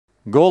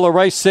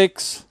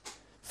Gawler-30042017-Race-6.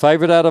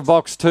 Favourite out of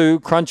box 2,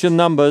 Crunching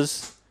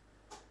Numbers.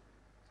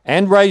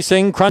 And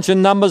racing,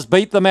 Crunching Numbers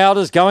beat them out,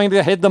 is going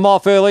to head them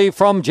off early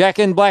from Jack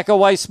in Black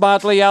away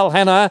smartly. Al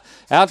Hanna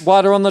out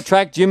wider on the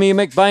track. Jimmy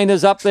McBain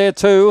is up there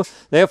too.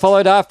 They're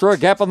followed after a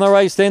gap on the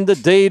race then the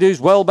Deed, who's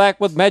well back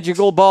with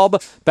Magical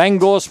Bob.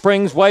 Bangor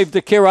Springs waved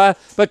to Kira,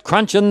 but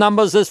Crunching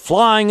Numbers is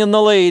flying in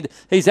the lead.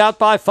 He's out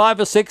by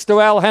 5 or 6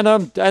 to Al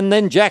Hanna and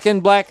then Jack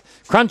in Black.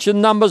 Crunching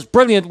Numbers,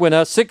 brilliant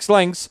winner, 6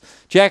 lengths.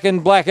 Jack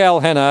in Black,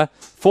 Al Hanna.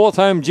 4th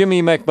home,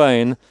 Jimmy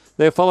McBain.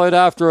 They're followed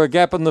after a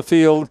gap in the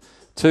field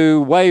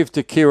to Wave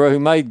to Kira, who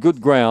made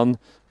good ground.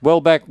 Well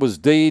back was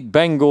Deed.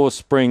 Bangor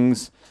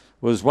Springs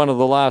was one of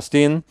the last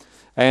in.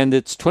 And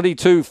it's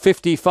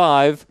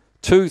 22.55,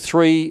 2,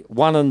 3,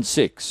 1 and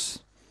 6.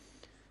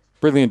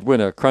 Brilliant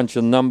winner,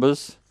 Crunching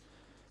Numbers.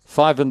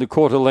 5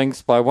 1/4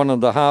 lengths by 1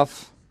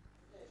 1/2.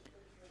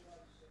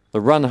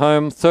 The run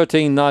home,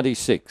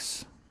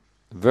 13.96.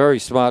 Very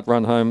smart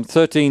run home,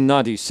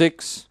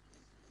 13.96.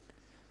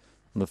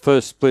 And the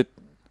first split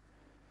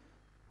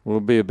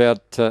will be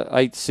about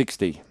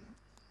 8.60.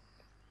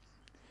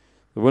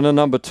 The winner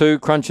number 2,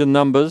 Crunching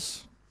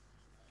Numbers,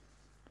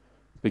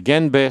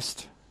 began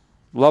best,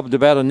 lobbed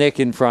about a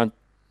neck in front,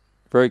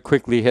 very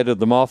quickly headed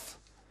them off.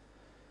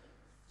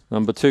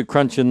 Number 2,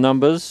 Crunching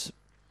Numbers,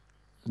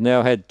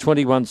 now had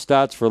 21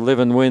 starts for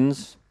 11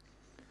 wins.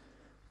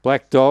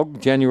 Black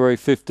Dog, January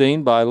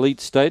 15 by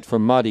Elite State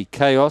from Mighty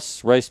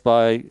Chaos, raced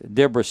by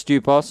Deborah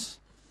Stupos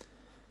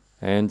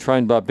and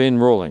trained by Ben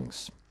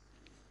Rawlings.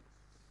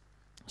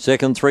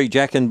 Second 3,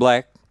 Jack in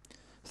Black.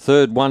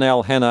 Third 1,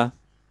 Al Hanna.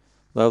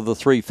 They were the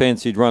 3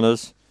 fancied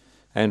runners.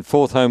 And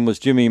 4th home was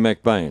Jimmy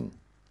McBain.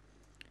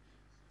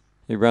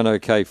 He ran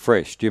okay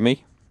fresh,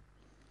 Jimmy.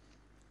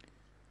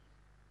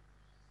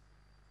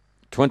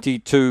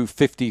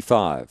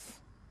 22.55.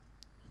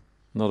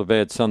 Not a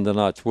bad Sunday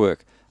night's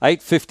work.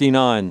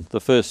 8.59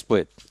 the first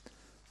split.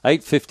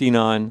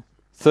 8.59,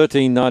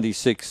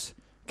 13.96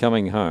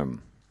 coming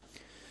home.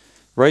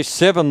 Race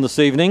 7 this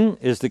evening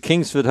is the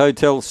Kingsford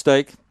Hotel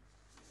Stake.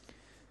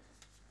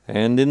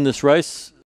 And in this race,